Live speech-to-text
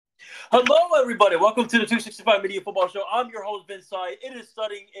Hello, everybody. Welcome to the 265 Media Football Show. I'm your host, Vince Sy. It is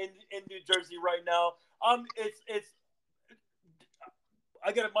studying in New Jersey right now. It's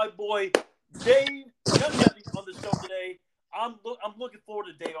I got my boy Dave Young on the show today. I'm looking forward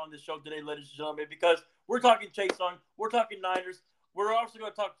to Dave on the show today, ladies and gentlemen, because we're talking Chase Young, we're talking Niners, we're also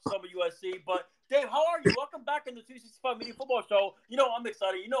going to talk some of USC. But Dave, how are you? Welcome back in the 265 Media Football Show. You know I'm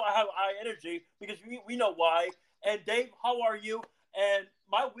excited. You know I have high energy because we know why. And Dave, how are you? And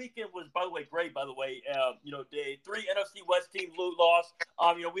my weekend was, by the way, great. By the way, Day three NFC West teams lost.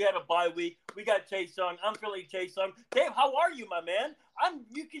 We had a bye week. We got Chase Young. I'm feeling Chase Young. Dave, how are you, my man?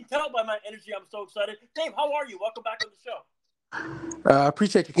 You can tell by my energy. I'm so excited. Dave, how are you? Welcome back on the show. I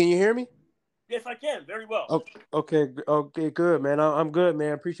appreciate you. Can you hear me? Yes, I can. Very well. Okay, good, man. I'm good,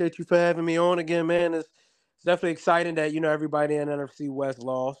 man. Appreciate you for having me on again, man. It's definitely exciting that everybody in NFC West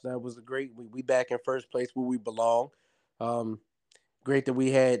lost. That was a great. We back in first place where we belong. Um, Great that we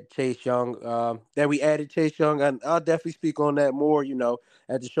had Chase Young. That we added Chase Young, and I'll definitely speak on that more,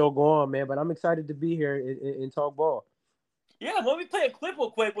 as the show go on, man. But I'm excited to be here and talk ball. Yeah, let me play a clip real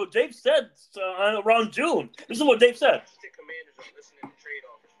quick. What Dave said around June. This is what Dave said. Commanders are listening to trade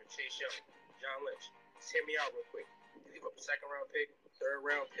offers for Chase Young, John Lynch. Just hear me out real quick. You give up a second round pick, third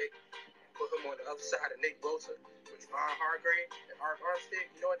round pick, put him on the other side of Nick Bosa with Javon Hargrave and Art Armstead.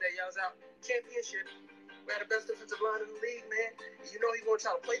 You know what that yells out? Championship. We had the best defensive line in the league, man. You know he's gonna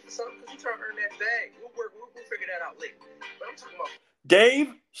try to play for something because he's trying to earn that bag. We'll figure that out later. But I'm talking about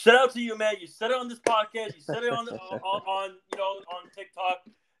Dave. Shout out to you, man. You said it on this podcast. You said it on on TikTok.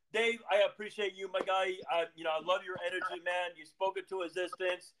 Dave, I appreciate you, my guy. I love your energy, man. You spoke it to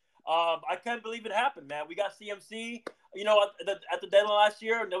existence. I can't believe it happened, man. We got CMC, at the deadline last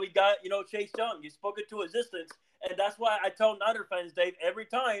year, and then we got, Chase Young. You spoke it to existence, and that's why I tell Niner fans, Dave, every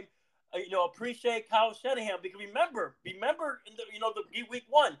time, appreciate Kyle Shanahan, because remember in the week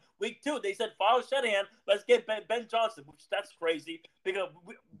 1, week 2, they said Kyle Shanahan, let's get Ben Johnson, which that's crazy because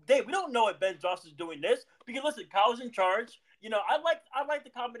Dave, we don't know if Ben Johnson's doing this because listen, Kyle's in charge. I like the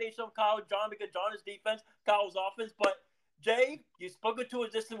combination of Kyle and John because John is defense, Kyle's offense, but Jay, you spoke it to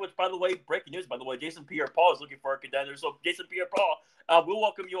existence, which, by the way, breaking news, by the way, Jason Pierre-Paul is looking for a contender. So, Jason Pierre-Paul, we'll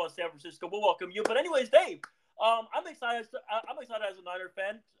welcome you on San Francisco. We'll welcome you. But anyways, Dave, I'm excited. I'm excited as a Niner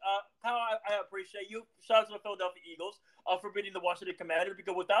fan. Kyle, I appreciate you. Shout out to the Philadelphia Eagles for beating the Washington Commanders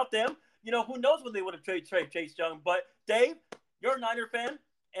because without them, who knows when they would have traded Chase Young. But Dave, you're a Niner fan,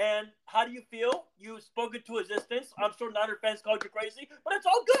 and how do you feel? You spoke it to existence. I'm sure Niner fans called you crazy, but it's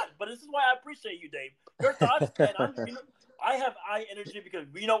all good. But this is why I appreciate you, Dave. Your thoughts, and I have high energy because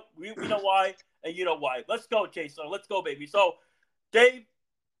we know why, and you know why. Let's go, Chase. So let's go, baby. So, Dave,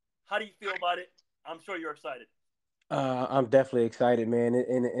 how do you feel about it? I'm sure you're excited. I'm definitely excited, man,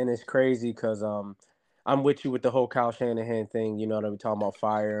 and it's crazy because I'm with you with the whole Kyle Shanahan thing. You know what I'm talking about,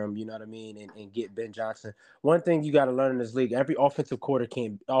 fire him. You know what I mean, and get Ben Johnson. One thing you got to learn in this league: every offensive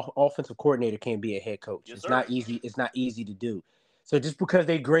coordinator can't be a head coach. Yes, it's sir. not easy. It's not easy to do. So just because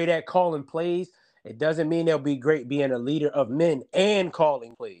they're great at calling plays, it doesn't mean they'll be great being a leader of men and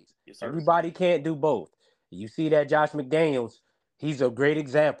calling plays. Yes, sir. Everybody can't do both. You see that Josh McDaniels. He's a great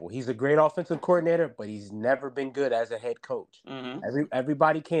example. He's a great offensive coordinator, but he's never been good as a head coach. Mm-hmm.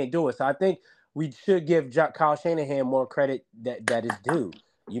 Everybody can't do it. So I think we should give Kyle Shanahan more credit that is due.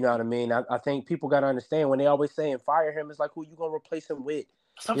 You know what I mean? I think people got to understand when they always saying fire him, it's like who you going to replace him with?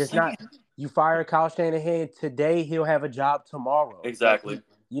 It's not you fire Kyle Shanahan today, he'll have a job tomorrow. Exactly. Like,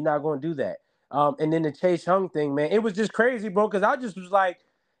 you're not going to do that. And then the Chase Young thing, man, it was just crazy, bro, because I just was like,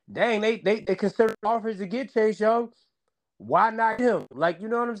 dang, they considered offers to get Chase Young. Why not him? Like, you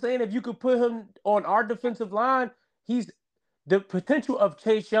know what I'm saying? If you could put him on our defensive line, he's the potential of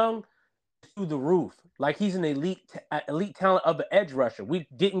Chase Young is through the roof. Like, he's an elite talent of an edge rusher. We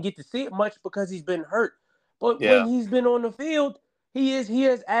didn't get to see it much because he's been hurt. But when he's been on the field, he is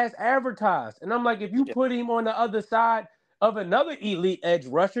as advertised. And I'm like, if you put him on the other side of another elite edge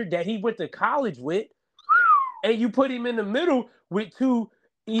rusher that he went to college with, and you put him in the middle with two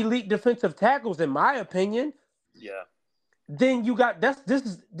elite defensive tackles, in my opinion, then you got this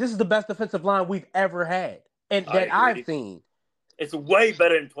is the best defensive line we've ever had and that I've seen. It's way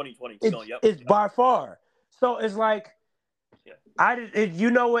better in 2020. It's by far. So it's like,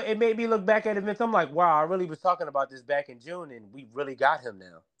 you know what? It made me look back at events. I'm like, wow, I really was talking about this back in June, and we really got him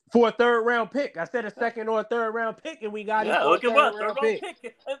now for a third round pick. I said a second or a third round pick, and we got him for a third round pick.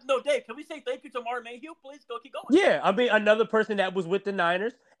 No, Dave, can we say thank you to Martin Mayhew? Please go keep going. Yeah, I mean, another person that was with the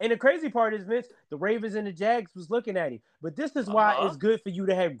Niners. And the crazy part is, Vince, the Ravens and the Jags was looking at him. But this is why it's good for you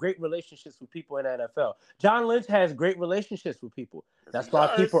to have great relationships with people in the NFL. John Lynch has great relationships with people. That's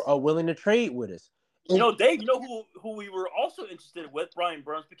why people are willing to trade with us. Dave. You know who we were also interested with, Brian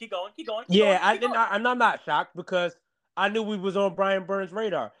Burns. But keep going, Yeah, keep going. I'm not shocked because I knew we was on Brian Burns'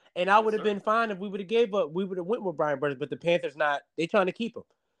 radar, and I Yes, would have sir. been fine if we would have gave up. We would have went with Brian Burns, but the Panthers not. They trying to keep him.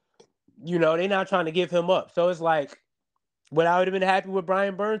 They're not trying to give him up. So it's like, would I would have been happy with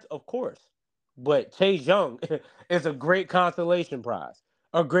Brian Burns? Of course. But Chase Young is a great consolation prize.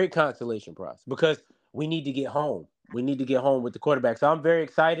 A great consolation prize because we need to get home. We need to get home with the quarterback. So I'm very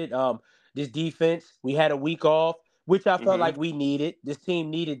excited. This defense, we had a week off, which I felt Hmm. like we needed. This team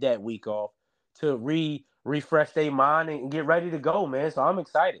needed that week off to refresh their mind and get ready to go, man. So I'm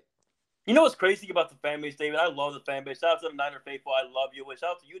excited. You know what's crazy about the fan base, David? I love the fan base. Shout out to the Niner faithful. I love you. And shout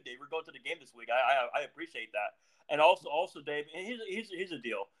out to you, Dave. We're going to the game this week. I appreciate that. And also, Dave. And here's a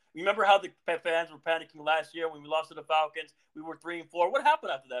deal. Remember how the fans were panicking last year when we lost to the Falcons? We were 3-4. What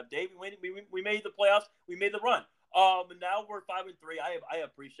happened after that, Dave? We made the playoffs. We made the run. And now we're 5-3. I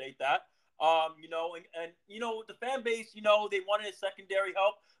appreciate that. The fan base, they wanted a secondary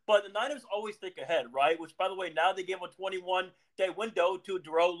help, but the Niners always think ahead, right? Which, by the way, now they gave a 21-day window to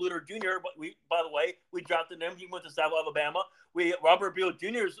Darrell Luter Jr. But by the way, we drafted him. He went to South Alabama. Robert Beal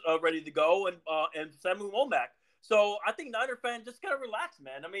Jr. is ready to go, and Samuel Womack. So I think Niner fans just gotta relax,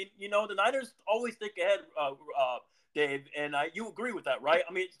 man. I mean, the Niners always think ahead, Dave, and you agree with that, right?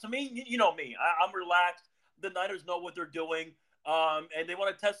 I mean, to me, you know me, I'm relaxed. The Niners know what they're doing. And they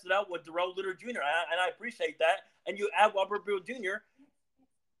want to test it out with Darrell Luter Jr. And I appreciate that. And you add Robert Beal Jr.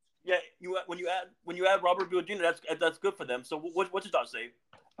 Yeah, when you add Robert Beal Jr., that's good for them. So what's your thoughts, Dave?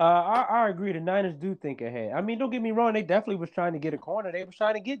 I agree. The Niners do think ahead. I mean, don't get me wrong. They definitely was trying to get a corner. They was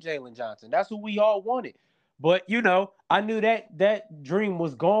trying to get Jalen Johnson. That's who we all wanted. But I knew that dream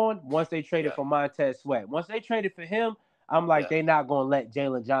was gone once they traded Yeah, for Montez Sweat. Once they traded for him, I'm like, yeah, they're not going to let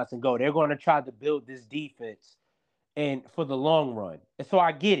Jalen Johnson go. They're going to try to build this defense and for the long run. And so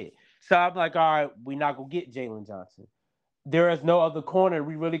I get it. So I'm like, all right, we're not going to get Jalen Johnson. There is no other corner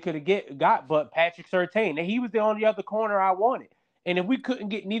we really could have got but Patrick Surtain. And he was the only other corner I wanted. And if we couldn't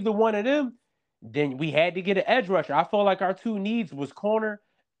get neither one of them, then we had to get an edge rusher. I felt like our two needs was corner,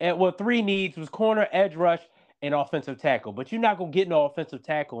 and three needs was corner, edge rush, and offensive tackle. But you're not gonna get no offensive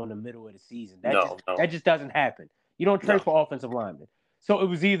tackle in the middle of the season. no, That no, just doesn't happen. You don't trade no, for offensive linemen. So it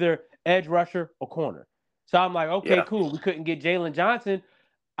was either edge rusher or corner. So I'm like, okay, yeah, cool. We couldn't get Jalen Johnson.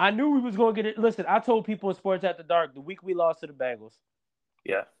 I knew we was going to get it. Listen, I told people in Sports After Dark the week we lost to the Bengals,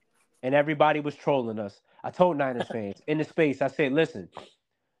 yeah, and everybody was trolling us. I told Niners fans in the space, I said, listen,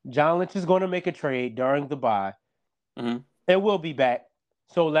 John Lynch is going to make a trade during the bye, hmm and we'll be back.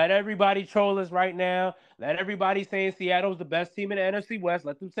 So let everybody troll us right now. Let everybody saying Seattle's the best team in the NFC West.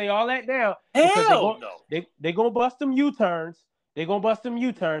 Let them say all that now because Hell no. they gonna bust them U-turns. They gonna bust them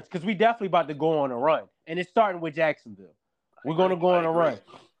U-turns because we definitely about to go on a run, and it's starting with Jacksonville. I We're gonna agree. go I on a agree. run.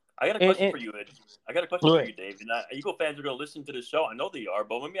 I got a And, question and for you, Ed. I got a question go for ahead. you, Dave. And Eagle fans are going to listen to this show. I know they are,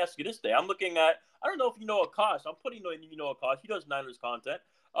 but let me ask you this, Dave. I'm looking at. I don't know if you know Akash. I'm putting Akash. He does Niners content.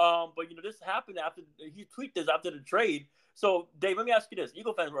 But this happened after he tweeted this after the trade. So, Dave, let me ask you this: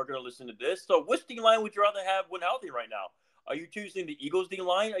 Eagle fans are going to listen to this. So, which D line would you rather have when healthy right now? Are you choosing the Eagles D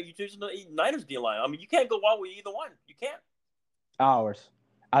line? Are you choosing the Niners D line? I mean, you can't go wrong with either one. You can't. Ours.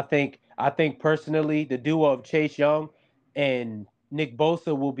 I think personally the duo of Chase Young and Nick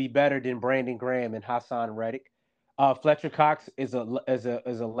Bosa will be better than Brandon Graham and Hassan Reddick. Fletcher Cox is a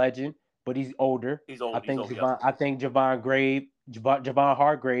legend, but he's older. He's I old. He's think old. Yep. Javon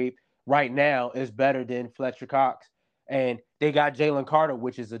Hargrave right now is better than Fletcher Cox. And they got Jalen Carter,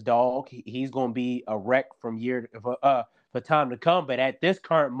 which is a dog. He's going to be a wreck from for time to come. But at this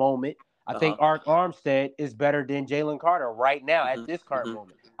current moment, I Uh think huh. Ark Armstead is better than Jalen Carter right now at Hmm. this current Hmm.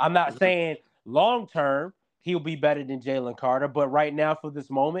 moment. I'm not Hmm. saying long term he'll be better than Jalen Carter, but right now for this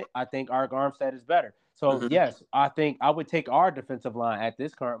moment, I think Ark Armstead is better. So Hmm. yes, I think I would take our defensive line at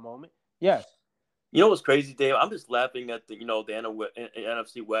this current moment. Yes. You know what's crazy, Dave? I'm just laughing at the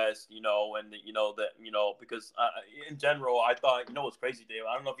NFC West, and because in general, I thought, what's crazy, Dave?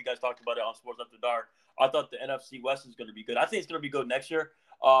 I don't know if you guys talked about it on Sports After Dark. I thought the NFC West is going to be good. I think it's going to be good next year.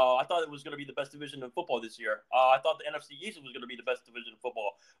 I thought it was going to be the best division in football this year. I thought the NFC East was going to be the best division in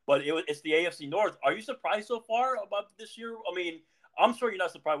football, but it's the AFC North. Are you surprised so far about this year? I mean, I'm sure you're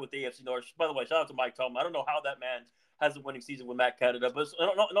not surprised with the AFC North. By the way, shout out to Mike Tomlin. I don't know how that man has a winning season with Matt Canada, but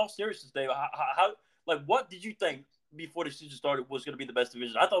in all seriousness, Dave, how like, what did you think before the season started was going to be the best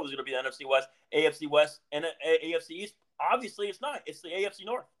division? I thought it was going to be the NFC West, AFC West, and AFC East. Obviously, it's not. It's the AFC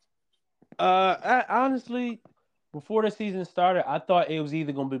North. Honestly, before the season started, I thought it was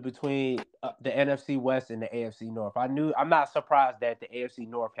either going to be between the NFC West and the AFC North. I'm not surprised that the AFC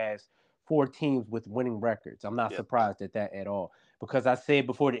North has four teams with winning records. I'm not Yeah. surprised at that at all. because I said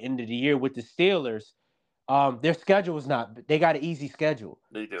before the end of the year with the Steelers, their schedule is not. They got an easy schedule,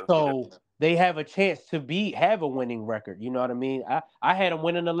 They do. so they have a chance to have a winning record. You know what I mean? I had them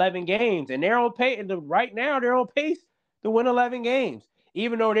winning 11 games, and they're on pace. Right now, they're on pace to win 11 games.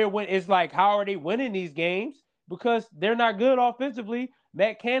 Even though it's like, how are they winning these games? Because they're not good offensively.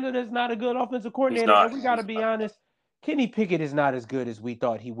 Matt Canada's not a good offensive He's coordinator, not. and we got to be honest. Kenny Pickett is not as good as we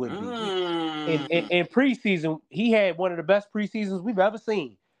thought he would be. In preseason, he had one of the best preseasons we've ever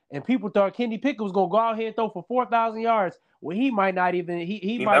seen. And people thought Kenny Pickett was gonna go out here and throw for 4,000 yards. Well, he might not even.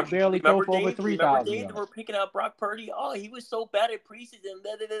 He might barely throw for over 3,000 Dave, yards. we're picking out Brock Purdy. Oh, he was so bad at preseason.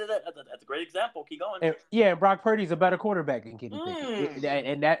 That's a great example. Keep going. And Brock Purdy's a better quarterback than Kenny Pickett.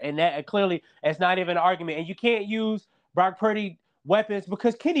 And that clearly, it's not even an argument. And you can't use Brock Purdy weapons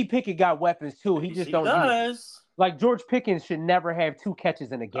because Kenny Pickett got weapons too. He just don't use it. Like George Pickens should never have 2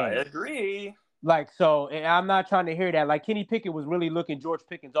 catches in a game. I agree. Like, so, and I'm not trying to hear that. Like, Kenny Pickett was really looking George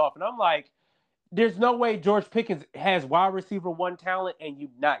Pickens off. And I'm like, there's no way George Pickens has wide receiver 1 talent and you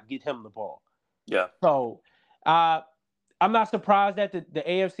not get him the ball. Yeah. So, I'm not surprised at the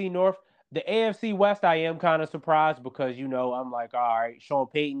AFC North. The AFC West, I am kind of surprised because, I'm like, all right, Sean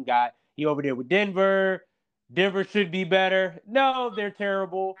Payton he over there with Denver. Denver should be better. No, they're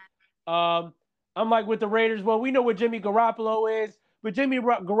terrible. I'm like with the Raiders, well, we know what Jimmy Garoppolo is. But Jimmy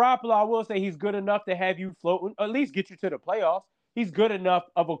Garoppolo, I will say he's good enough to have you float, at least get you to the playoffs. He's good enough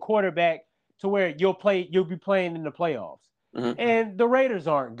of a quarterback to where you'll be playing in the playoffs. Mm-hmm. And the Raiders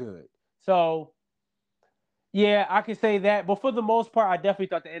aren't good. So, yeah, I can say that. But for the most part, I definitely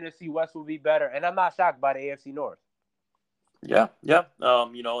thought the NFC West would be better. And I'm not shocked by the AFC North. Yeah.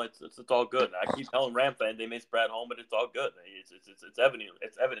 It's all good. I keep telling Ram fans they miss Brad Home, but it's all good. It's evident.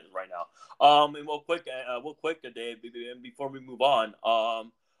 It's evident right now. And real quick, Dave, before we move on,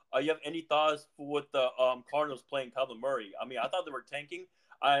 you have any thoughts for the Cardinals playing Kyler Murray? I mean, I thought they were tanking.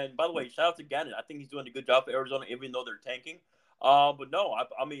 And by the way, shout out to Gannon. I think he's doing a good job for Arizona, even though they're tanking. But no,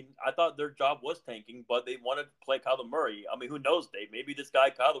 I mean, I thought their job was tanking, but they wanted to play Kyler Murray. I mean, who knows, Dave? Maybe this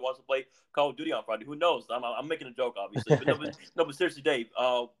guy Kyler wants to play Call of Duty on Friday. Who knows? I'm making a joke, obviously. But but seriously, Dave,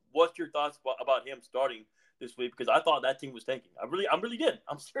 what's your thoughts about him starting this week? Because I thought that team was tanking. I really did.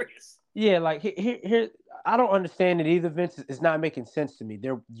 I'm serious. Yeah, like here, I don't understand it either, Vince. It's not making sense to me.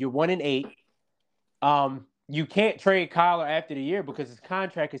 You're 1-8. You can't trade Kyler after the year because his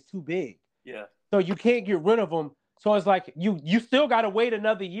contract is too big. Yeah. So you can't get rid of him. So it's like you still got to wait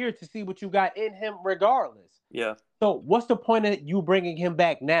another year to see what you got in him regardless. Yeah. So what's the point of you bringing him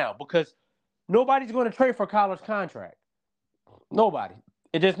back now? Because nobody's going to trade for Kyler's contract. Nobody.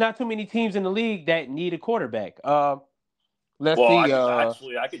 There's not too many teams in the league that need a quarterback. Let's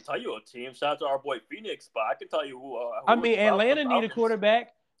see. I can tell you a team. Shout out to our boy Phoenix, but I can tell you who Atlanta need a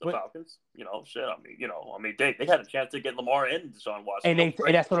quarterback. The Falcons, shit. They had a chance to get Lamar and Deshaun Watson. And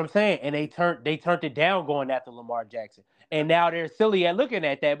that's what I'm saying. And they turned it down going after Lamar Jackson. And now they're silly at looking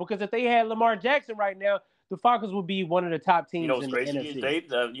at that because if they had Lamar Jackson right now, the Falcons would be one of the top teams in the NFC. Dave,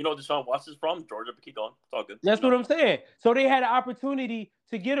 Deshaun Watson's from Georgia, but keep going. It's all good. That's what I'm saying. So they had an opportunity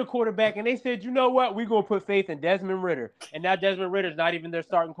to get a quarterback, and they said, you know what? We're going to put faith in Desmond Ridder. And now Desmond Ridder's not even their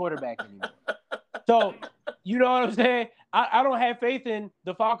starting quarterback anymore. So, you know what I'm saying? I don't have faith in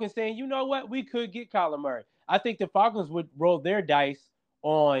the Falcons saying, you know what? We could get Kyler Murray. I think the Falcons would roll their dice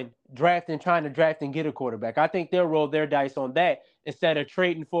on trying to draft and get a quarterback. I think they'll roll their dice on that instead of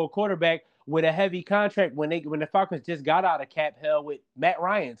trading for a quarterback with a heavy contract when the Falcons just got out of cap hell with Matt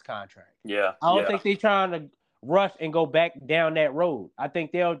Ryan's contract. Yeah. I don't think they're trying to rush and go back down that road. I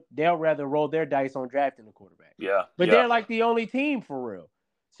think they'll rather roll their dice on drafting a quarterback. Yeah. But they're like the only team for real.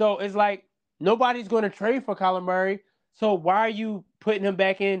 So it's like nobody's going to trade for Kyler Murray. So why are you putting him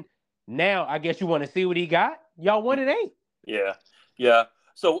back in now? I guess you want to see what he got. Y'all 1-8. Yeah.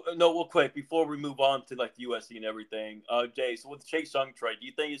 So, no, real quick, before we move on to, like, the USC and everything, Jay, so with the Chase Young trade, do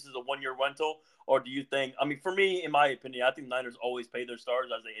you think this is a one-year rental, or do you think, I mean, for me, in my opinion, I think Niners always pay their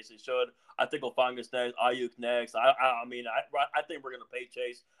stars as they should. I think Ofanga's next, Ayuk next. I think we're going to pay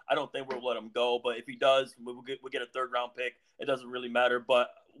Chase. I don't think we'll let him go, but if he does, we'll get a third-round pick. It doesn't really matter,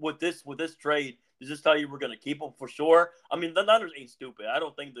 but with this trade, does this tell you we're going to keep him for sure? I mean, the Niners ain't stupid. I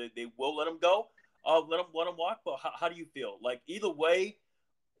don't think they will let him go, let him walk, but how do you feel? Like, either way,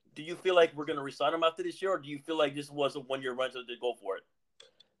 do you feel like we're going to resign him after this year, or do you feel like this was a one-year rental to go for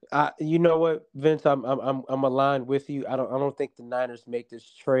it? You know what, Vince? I'm aligned with you. I don't think the Niners make this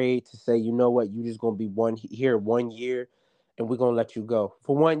trade to say, you know what, you just going to be 1 year, and we're going to let you go.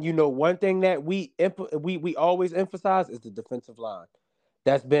 For one, one thing that we always emphasize is the defensive line.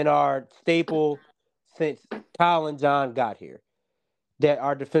 That's been our staple since Kyle and John got here. That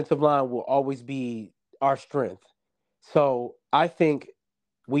our defensive line will always be our strength. So I think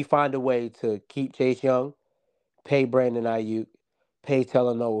we find a way to keep Chase Young, pay Brandon Ayuk, pay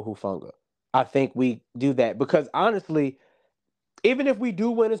Talanoa Hufanga. I think we do that because honestly, even if we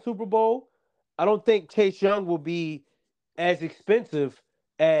do win a Super Bowl, I don't think Chase Young will be as expensive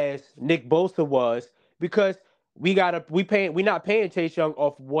as Nick Bosa was because we not paying Chase Young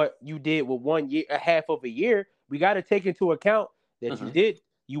off what you did with 1 year, a half of a year. We got to take into account that Mm-hmm.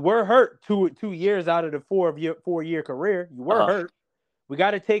 you were hurt 2 years out of the 4 year career. You were Uh-huh. hurt. We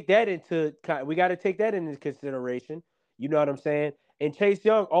got to take that into consideration. You know what I'm saying? And Chase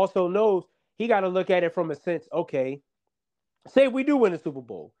Young also knows he got to look at it from a sense. Okay, say we do win a Super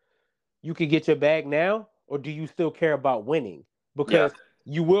Bowl, you can get your bag now, or do you still care about winning? Yeah. Because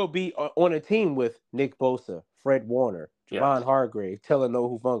you will be on a team with Nick Bosa, Fred Warner, Yeah. Javon Hargrave,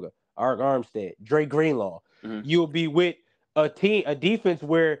 Talanoa Hufanga, Ark Armstead, Dre Greenlaw. Mm-hmm. You'll be with a defense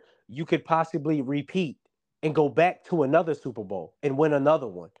where you could possibly repeat and go back to another Super Bowl and win another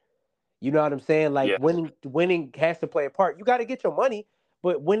one. You know what I'm saying? Like Yeah. winning has to play a part. You got to get your money,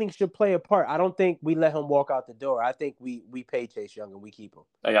 but winning should play a part. I don't think we let him walk out the door. I think we pay Chase Young and we keep him.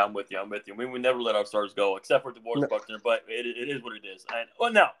 Yeah, I'm with you. I'm with you. We would never let our stars go, except for DeMarcus No, Buckner. But it is what it is. And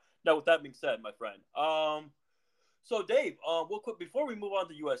well, now with that being said, my friend, so Dave, real quick before we move on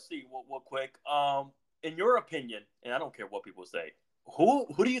to USC, real quick, in your opinion, and I don't care what people say, who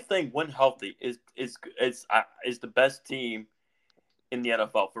do you think, when healthy, is the best team in the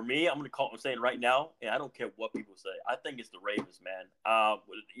NFL? For me, I'm saying right now, and I don't care what people say. I think it's the Ravens, man.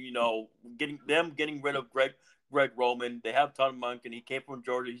 Getting rid of Greg Roman. They have Todd Monken. He came from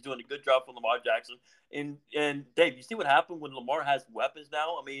Georgia. He's doing a good job for Lamar Jackson. And Dave, you see what happened when Lamar has weapons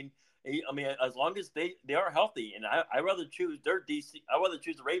now? I mean, as long as they are healthy, and I rather choose their DC. I rather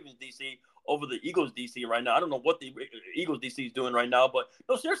choose the Ravens DC over the Eagles DC right now. I don't know what the Eagles DC is doing right now, but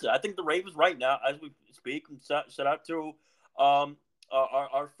no, seriously, I think the Ravens right now, as we speak, and shout out to um,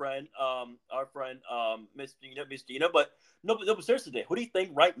 our friend Miss Gina. But no, but seriously, Dave, who do you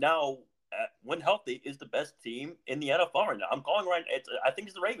think right now, when healthy, is the best team in the NFL right now? I'm calling right. I think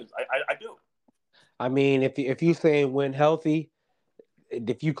it's the Ravens. I do. I mean, if you saying when healthy,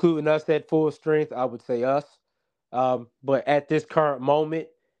 if you including us at full strength, I would say us. But at this current moment,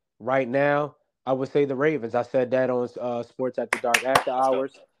 right now, I would say the Ravens. I said that on Sports After Dark After Let's go.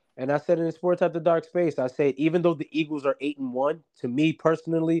 Hours, and I said it in Sports After Dark Space. I said even though the Eagles are 8-1, to me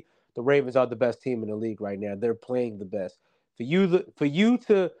personally, the Ravens are the best team in the league right now. They're playing the best. For you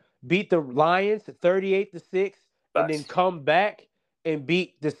to beat the Lions 38-6, and then Facts. come back and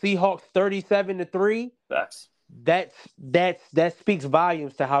beat the Seahawks 37-3, Facts. that speaks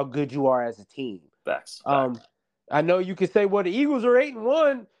volumes to how good you are as a team. Facts. Facts. Um, I know you could say, well, the Eagles are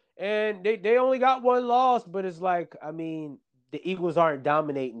 8-1 and they only got one loss, but it's like, I mean, the Eagles aren't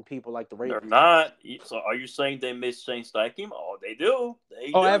dominating people like the They're Ravens are. not. So are you saying they miss Shane Steichen? Oh, they do.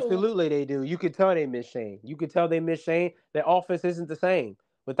 They Oh, do. absolutely they do. You could tell they miss Shane. You could tell they miss Shane. Their offense isn't the same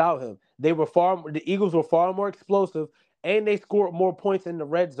without him. The Eagles were far more explosive and they scored more points in the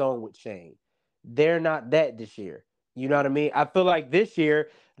red zone with Shane. They're not that this year. You know what I mean? I feel like this year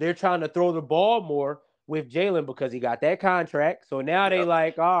they're trying to throw the ball more with Jalen because he got that contract. So now they Yep.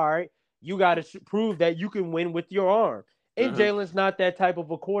 like, all right, you got to prove that you can win with your arm. And Mm-hmm. Jalen's not that type of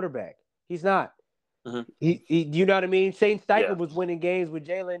a quarterback. He's not. Mm-hmm. You know what I mean? Shane Yeah. Steichen was winning games with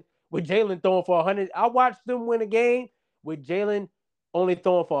Jalen throwing for 100. I watched them win a game with Jalen only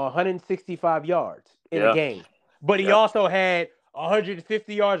throwing for 165 yards in a Yeah. game, but he Yep. also had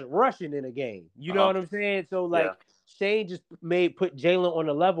 150 yards rushing in a game. You Uh know huh. what I'm saying? So Yeah. like Shane just made put Jalen on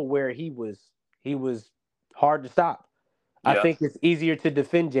a level where he was hard to stop. I Yeah. think it's easier to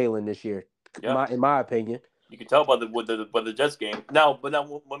defend Jalen this year, Yeah. in my opinion. You can tell by the Jets game. Now, let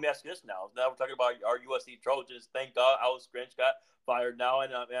me ask you this. Now we're talking about our USC Trojans. Thank God, Alex Grinch got fired now,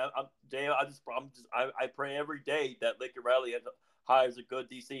 and Dave, I pray every day that Lincoln Riley hires a good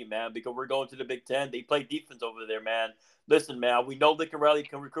DC, man, because we're going to the Big Ten. They play defense over there, man. Listen, man, we know Lincoln Riley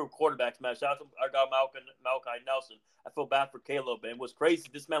can recruit quarterbacks, man. Shout out to our guy Malachi Nelson. I feel bad for Caleb, and what's crazy,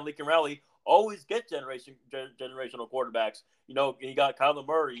 this man Lincoln Riley always get generational quarterbacks. He got Kyler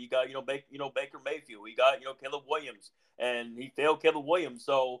Murray. You got Baker Mayfield. He got Caleb Williams, and he failed Caleb Williams.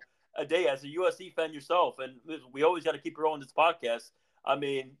 So, a day as a USC fan yourself, and we always got to keep growing this podcast.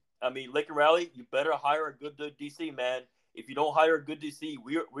 Lincoln Riley, you better hire a good DC, man. If you don't hire a good DC,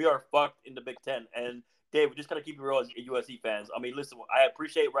 we are fucked in the Big Ten. And Dave, we just gotta keep it real as USC fans. Listen, I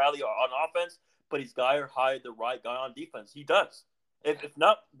appreciate Riley on offense, but he's got to hire the right guy on defense. He does. If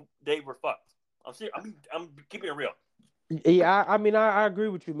not, Dave, we're fucked. I'm serious. I'm keeping it real. Yeah, I agree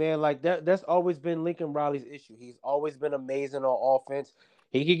with you, man. Like that's always been Lincoln Riley's issue. He's always been amazing on offense.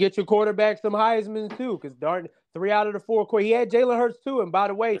 He could get your quarterback some Heisman too, because darn 3 out of the 4 he had Jalen Hurts too. And by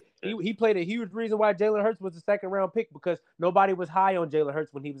the way, he played a huge reason why Jalen Hurts was a second-round pick because nobody was high on Jalen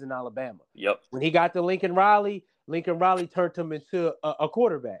Hurts when he was in Alabama. Yep. When he got to Lincoln Riley turned him into a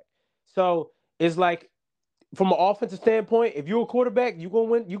quarterback. So it's like from an offensive standpoint, if you're a quarterback, you're gonna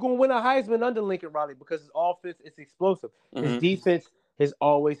win. You're gonna win a Heisman under Lincoln Riley because his offense is explosive. His defense has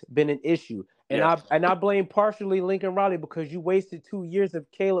always been an issue, and I blame partially Lincoln Riley because you wasted 2 years of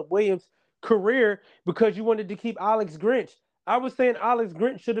Caleb Williams' career because you wanted to keep Alex Grinch. I was saying Alex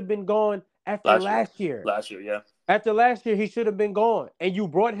Grinch should have been gone after last year. Last year, yeah. After last year, he should have been gone, and you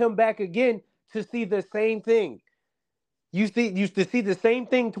brought him back again to see the same thing. You used to see the same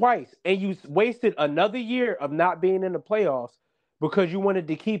thing twice, and you wasted another year of not being in the playoffs because you wanted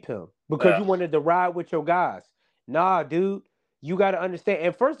to keep him, because you wanted to ride with your guys. Nah, dude, you got to understand.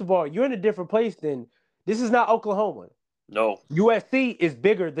 And first of all, you're in a different place than this is not Oklahoma. No. USC is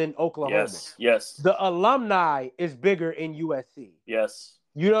bigger than Oklahoma. Yes. The alumni is bigger in USC. Yes.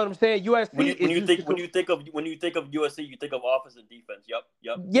 You know what I'm saying? USC. When you think of USC, you think of offense and defense.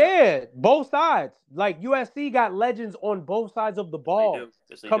 Yep. Yeah, both sides. Like USC got legends on both sides of the ball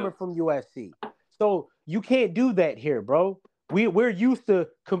coming from USC. So you can't do that here, bro. We're used to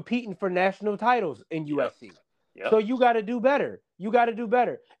competing for national titles in USC. Yep. So you got to do better.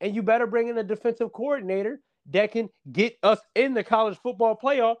 And you better bring in a defensive coordinator that can get us in the college football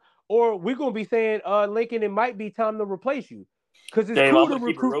playoff, or we're gonna be saying, Lincoln, it might be time to replace you. Because it's Dave, cool I'm to gonna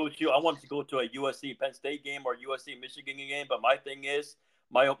keep it recruit. real with you. I wanted to go to a USC Penn State game or USC Michigan game, but my thing is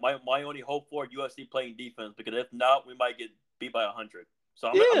my only hope for USC playing defense, because if not, we might get beat by 100. So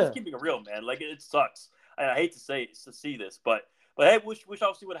I'm just keeping it real, man. Like it sucks. And I hate to see this, but hey, we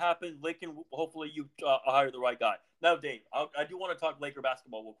shall see what happens. Lincoln, hopefully you hire the right guy. Now, Dave, I do want to talk Laker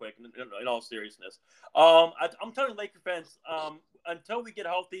basketball real quick. In all seriousness, I'm telling Laker fans, until we get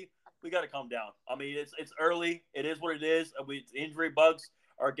healthy, we got to calm down. I mean, it's early. It is what it is. Injury bugs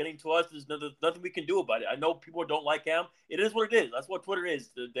are getting to us. There's nothing we can do about it. I know people don't like him. It is what it is. That's what Twitter is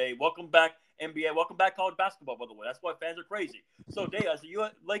today. Welcome back, NBA. Welcome back, college basketball, by the way. That's why fans are crazy. So, Dave, as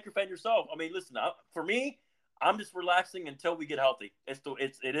a Laker fan yourself, I mean, listen, for me, I'm just relaxing until we get healthy.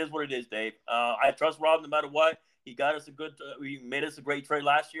 It is what it is, Dave. I trust Rob no matter what. He got us he made us a great trade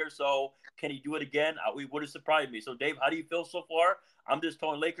last year. So can he do it again? We would have surprised me. So Dave, how do you feel so far? I'm just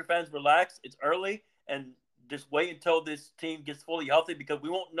telling Laker fans, relax. It's early, and just wait until this team gets fully healthy, because we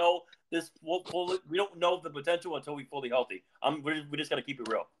won't know this. We don't know the potential until we're fully healthy. We just got to keep it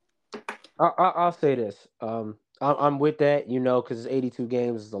real. I'll say this. I'm with that, because it's 82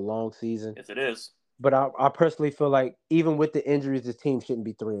 games. It's a long season. Yes, it is. But I personally feel like even with the injuries, this team shouldn't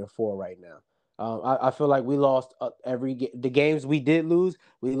be 3-4 right now. I feel like we lost the games we did lose.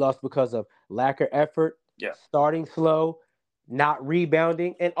 We lost because of lack of effort, starting slow, not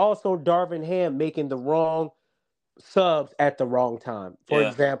rebounding, and also Darvin Ham making the wrong subs at the wrong time. For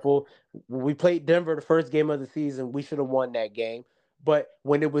example, when we played Denver the first game of the season, we should have won that game. But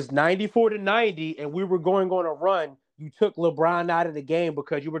when it was 94-90 and we were going on a run, you took LeBron out of the game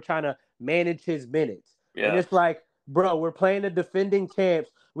because you were trying to manage his minutes. Yeah. And it's like, bro, we're playing the defending champs.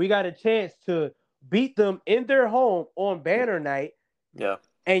 We got a chance to beat them in their home on banner night. Yeah.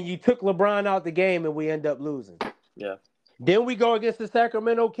 And you took LeBron out the game and we end up losing. Yeah. Then we go against the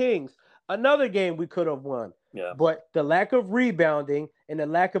Sacramento Kings. Another game we could have won. Yeah. But the lack of rebounding and the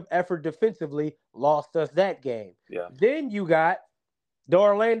lack of effort defensively lost us that game. Yeah. Then you got the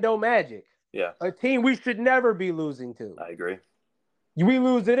Orlando Magic. Yeah. A team we should never be losing to. I agree. We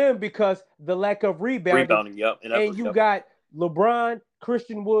lose to them because the lack of rebounding. Yep. And you got LeBron,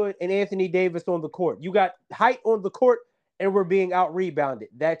 Christian Wood, and Anthony Davis on the court. You got height on the court, and we're being out-rebounded.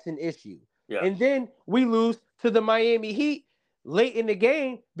 That's an issue. Yeah. And then we lose to the Miami Heat late in the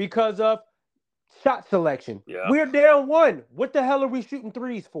game because of shot selection. Yeah. We're down 1. What the hell are we shooting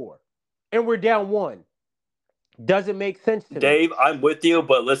threes for? And we're down 1. Doesn't make sense to me. Dave, I'm with you,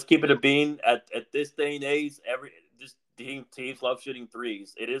 but let's keep it a bean. At this day and age, teams love shooting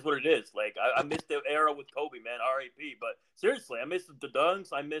threes. It is what it is. Like I miss the era with Kobe, man. R.A.P. But seriously, I miss the dunks.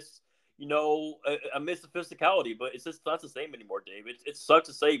 I miss I miss the physicality. But it's just not the same anymore, Dave. It sucks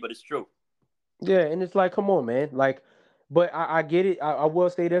to say, but it's true. Yeah, and it's like, come on, man. Like, but I get it. I will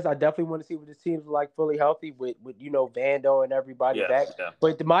say this. I definitely want to see what this team's like fully healthy with Vando and everybody back. Yeah.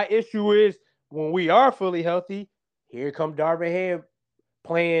 But my issue is when we are fully healthy, here come Darvin Ham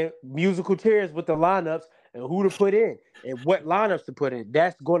playing musical chairs with the lineups and who to put in and what lineups to put in.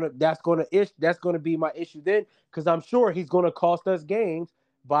 That's gonna be my issue then, because I'm sure he's gonna cost us games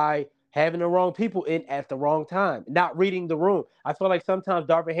by having the wrong people in at the wrong time, not reading the room. I feel like sometimes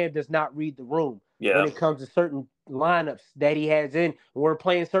Darvin Ham does not read the room when Yeah. it comes to certain lineups that he has in when we're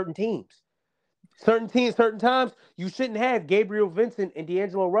playing certain teams. Certain teams, certain times, you shouldn't have Gabriel Vincent and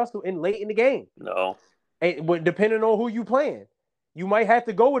D'Angelo Russell in late in the game. No. And depending on who you playing, you might have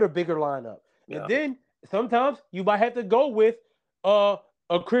to go with a bigger lineup. Yeah. And then sometimes you might have to go with a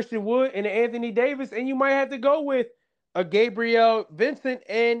Christian Wood and an Anthony Davis, and you might have to go with a Gabriel Vincent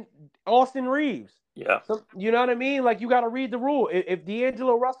and Austin Reeves. Yeah. So, you know what I mean? Like, you got to read the rule. If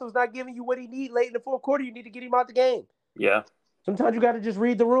D'Angelo Russell's not giving you what he needs late in the fourth quarter, you need to get him out the game. Yeah. Sometimes you got to just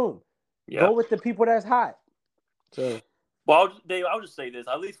read the room. Yeah. Go with the people that's hot. So, well, Dave, I'll just say this.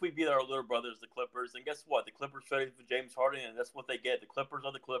 At least we beat our little brothers, the Clippers. And guess what? The Clippers traded for James Harden, and that's what they get. The Clippers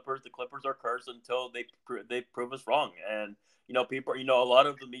are the Clippers. The Clippers are cursed until they prove us wrong. And, people, a lot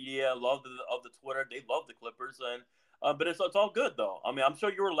of the media, a lot of the Twitter, they love the Clippers. And but it's all good, though. I mean, I'm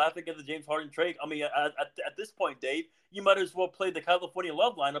sure you were laughing at the James Harden trade. I mean, at this point, Dave, you might as well play the California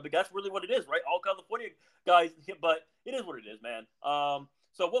Love lineup, but that's really what it is, right? All California guys, but it is what it is, man.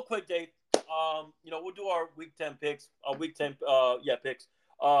 So real quick, Dave, we'll do our Week 10 picks, Week 10, picks.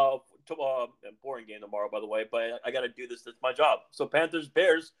 Boring game tomorrow, by the way, but I got to do this. That's my job. So Panthers,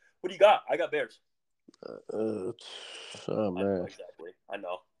 Bears, what do you got? I got Bears. Oh, man. I know, exactly. I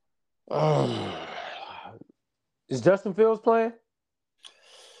know. Is Justin Fields playing?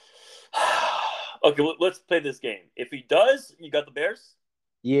 Okay, let's play this game. If he does, you got the Bears?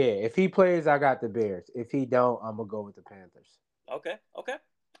 Yeah, if he plays, I got the Bears. If he don't, I'm going to go with the Panthers. Okay.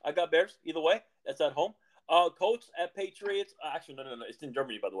 I got Bears. Either way, that's at home. Colts at Patriots. Actually, no. It's in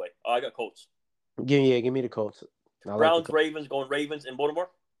Germany, by the way. I got Colts. Give me the Colts. Browns, Ravens, going Ravens in Baltimore.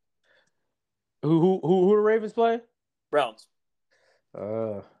 Who the Ravens play? Browns.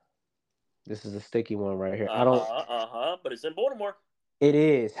 This is a sticky one right here. But it's in Baltimore. It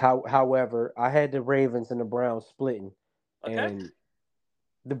is. However, I had the Ravens and the Browns splitting, okay. And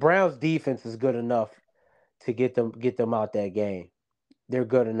the Browns defense is good enough to get them out that game. They're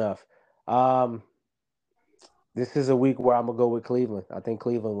good enough. This is a week where I'm gonna go with Cleveland. I think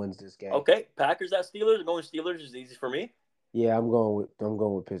Cleveland wins this game. Okay, Packers at Steelers. Going Steelers is easy for me. Yeah, I'm going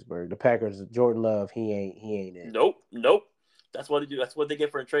with Pittsburgh. The Packers, Jordan Love, he ain't it. Nope. That's what they do. That's what they get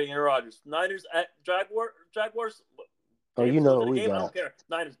for trading Aaron Rodgers. Niners at Jaguars. Oh, you know we got. I don't care.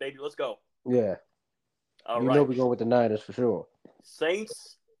 Niners, baby. Let's go. Yeah. All right. We're going with the Niners for sure.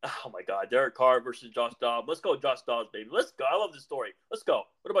 Saints. Oh, my God. Derek Carr versus Josh Dobbs. Let's go, Josh Dobbs, baby. Let's go. I love this story. Let's go.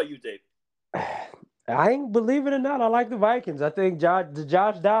 What about you, Dave? I ain't, believe it or not, I like the Vikings. I think the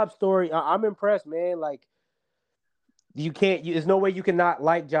Josh Dobbs story, I'm impressed, man. Like, there's no way you can not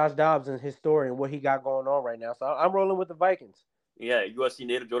like Josh Dobbs and his story and what he got going on right now. So I'm rolling with the Vikings. Yeah, USC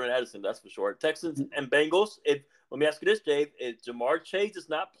native Jordan Addison, that's for sure. Texans and Bengals. Let me ask you this, Dave. If Jamar Chase does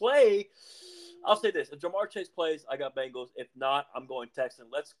not play, I'll say this. If Jamar Chase plays, I got Bengals. If not, I'm going Texan.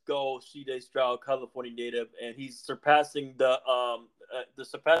 Let's go, C.J. Stroud, California native, and he's surpassing the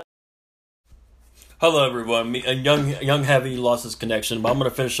surpass. Hello, everyone. Young Heavy lost his connection, but I'm going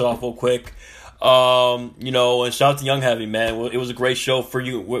to finish it off real quick. And shout out to Young Heavy, man. It was a great show for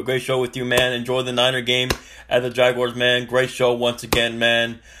you. Great show with you, man. Enjoy the Niner game at the Jaguars, man. Great show once again,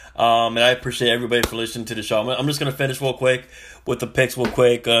 man. And I appreciate everybody for listening to the show. I'm just going to finish real quick with the picks real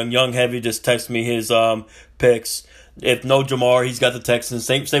quick. Young Heavy just texted me his picks. If no Jamar, he's got the Texans.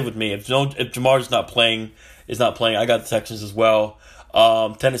 Same with me. If Jamar is not playing, I got the Texans as well.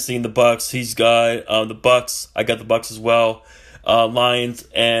 Tennessee and the Bucks. He's got the Bucks. I got the Bucks as well. Lions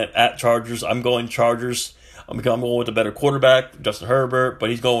and at Chargers. I'm going Chargers. I'm going with a better quarterback, Justin Herbert, but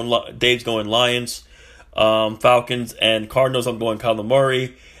Dave's going Lions. Falcons and Cardinals. I'm going Kyler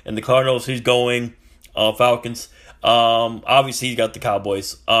Murray. And the Cardinals, he's going Falcons. Obviously, he's got the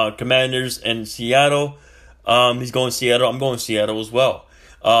Cowboys. Commanders and Seattle. He's going Seattle. I'm going Seattle as well.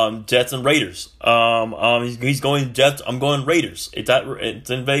 Jets and Raiders. He's going Jets. I'm going Raiders. It's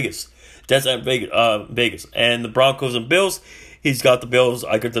in Vegas. Jets at Vegas. And the Broncos and Bills. He's got the Bills.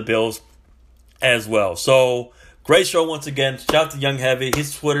 I got the Bills as well. So, great show once again. Shout out to Young Heavy.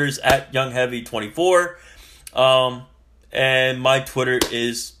 His Twitter is at YoungHeavy24. And my Twitter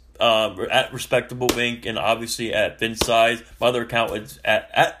is at Respectable Wink and obviously at VinSize. My other account is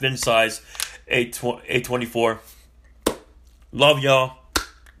at VinSize824. Love y'all.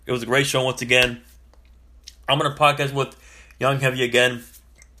 It was a great show once again. I'm going to podcast with Young Heavy again.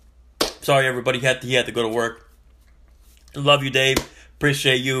 Sorry, everybody. He had to go to work. Love you, Dave.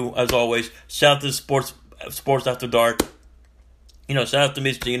 Appreciate you, as always. Shout out to Sports After Dark. Shout out to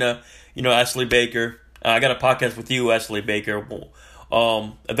Miss Gina. Ashley Baker. I got a podcast with you, Ashley Baker.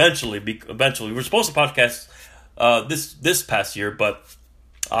 Eventually. We're supposed to podcast this past year, but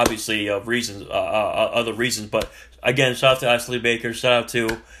obviously reasons, other reasons. But again, shout out to Ashley Baker. Shout out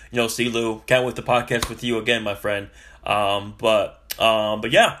to CeeLou. Can't wait to podcast with you again, my friend. But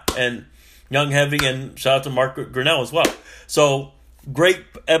yeah, and Young Heavy, and shout out to Mark Grinnell as well. So great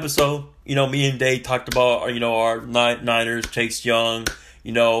episode. Me and Dave talked about our Niners, Chase Young.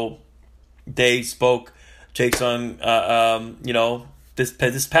 Dave spoke Chase Young.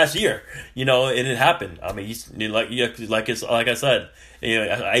 This past year, and it happened. I mean, he's like I said,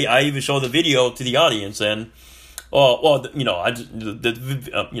 I even showed the video to the audience, and but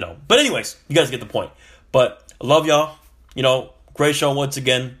anyways, you guys get the point. But I love y'all. Great show once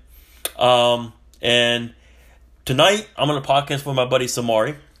again. And tonight I'm gonna podcast with my buddy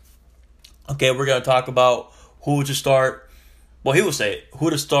Samari. Okay, we're gonna talk about who to start. Well, he will say it, who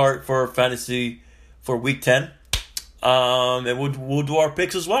to start for fantasy for week 10. And we'll do our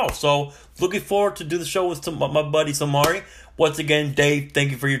picks as well. So looking forward to do the show with my buddy Samari. Once again, Dave,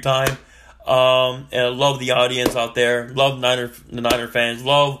 thank you for your time. And I love the audience out there. Love the Niner fans.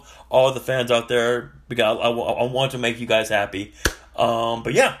 Love all the fans out there, because I want to make you guys happy.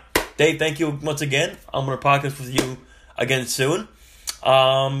 But yeah, Dave, thank you once again. I'm gonna podcast with you again soon.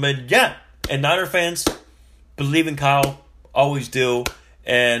 And yeah, and Niner fans, believe in Kyle. Always do.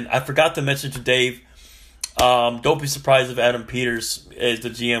 And I forgot to mention to Dave, don't be surprised if Adam Peters is the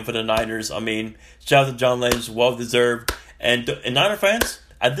GM for the Niners. I mean, shout out to John Lynch, well deserved. And Niner fans,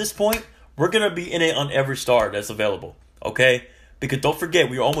 at this point, we're gonna be in it on every star that's available. Okay, because don't forget,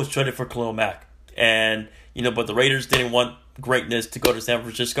 we were almost traded for Khalil Mack, and but the Raiders didn't want greatness to go to San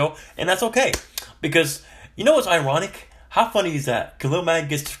Francisco, and that's okay, because what's ironic? How funny is that? Khalil Mack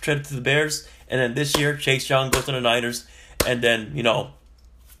gets traded to the Bears, and then this year Chase Young goes to the Niners, and then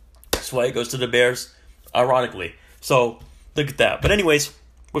Sway goes to the Bears. Ironically. So, look at that. But anyways,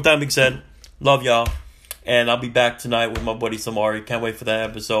 with that being said, love y'all. And I'll be back tonight with my buddy Samari. Can't wait for that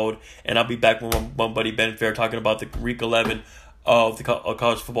episode. And I'll be back with my buddy Ben Fair talking about the week 11 of the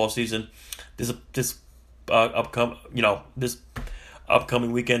college football season. This upcoming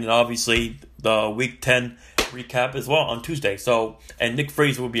weekend, and obviously the week 10 recap as well on Tuesday. So, and Nick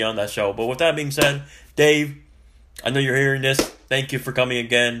Freeze will be on that show. But with that being said, Dave, I know you're hearing this. Thank you for coming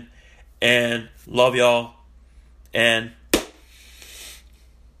again. And love y'all. And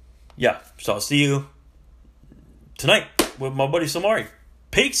yeah, so I'll see you tonight with my buddy Samari.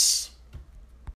 Peace.